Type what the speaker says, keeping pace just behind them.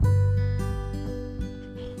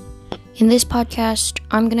In this podcast,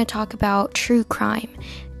 I'm going to talk about true crime.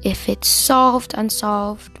 If it's solved,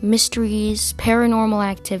 unsolved, mysteries, paranormal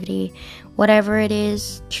activity, whatever it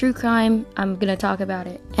is, true crime, I'm going to talk about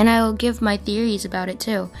it. And I'll give my theories about it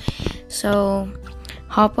too. So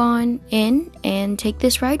hop on in and take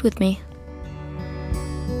this ride with me.